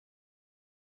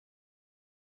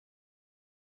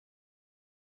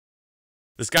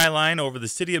The skyline over the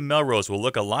city of Melrose will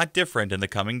look a lot different in the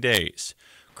coming days.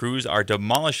 Crews are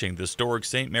demolishing the historic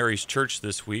St. Mary's Church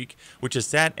this week, which has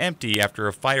sat empty after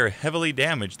a fire heavily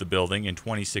damaged the building in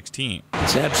 2016.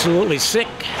 It's absolutely sick.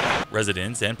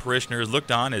 Residents and parishioners looked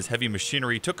on as heavy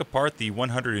machinery took apart the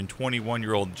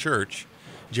 121-year-old church.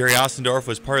 Jerry Ossendorf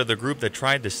was part of the group that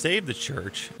tried to save the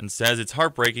church and says it's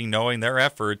heartbreaking knowing their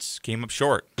efforts came up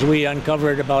short. We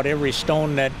uncovered about every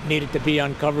stone that needed to be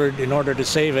uncovered in order to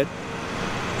save it,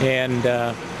 and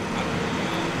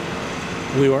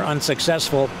we were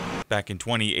unsuccessful. Back in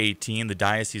 2018, the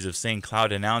Diocese of St.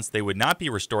 Cloud announced they would not be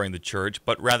restoring the church,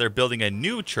 but rather building a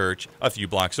new church a few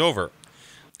blocks over.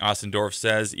 Ossendorf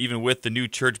says even with the new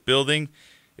church building,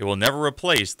 it will never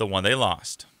replace the one they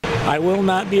lost. I will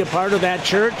not be a part of that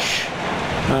church.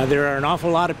 There are an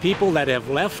awful lot of people that have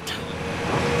left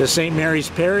the St. Mary's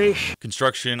Parish.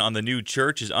 Construction on the new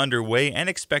church is underway and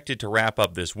expected to wrap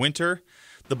up this winter.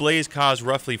 The blaze caused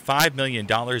roughly $5 million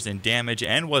in damage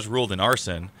and was ruled an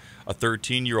arson. A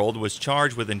 13-year-old was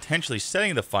charged with intentionally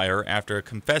setting the fire after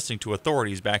confessing to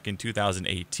authorities back in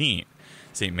 2018.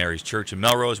 St. Mary's Church in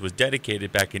Melrose was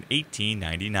dedicated back in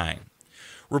 1899.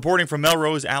 Reporting from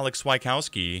Melrose, Alex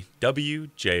Swikowski,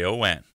 WJON.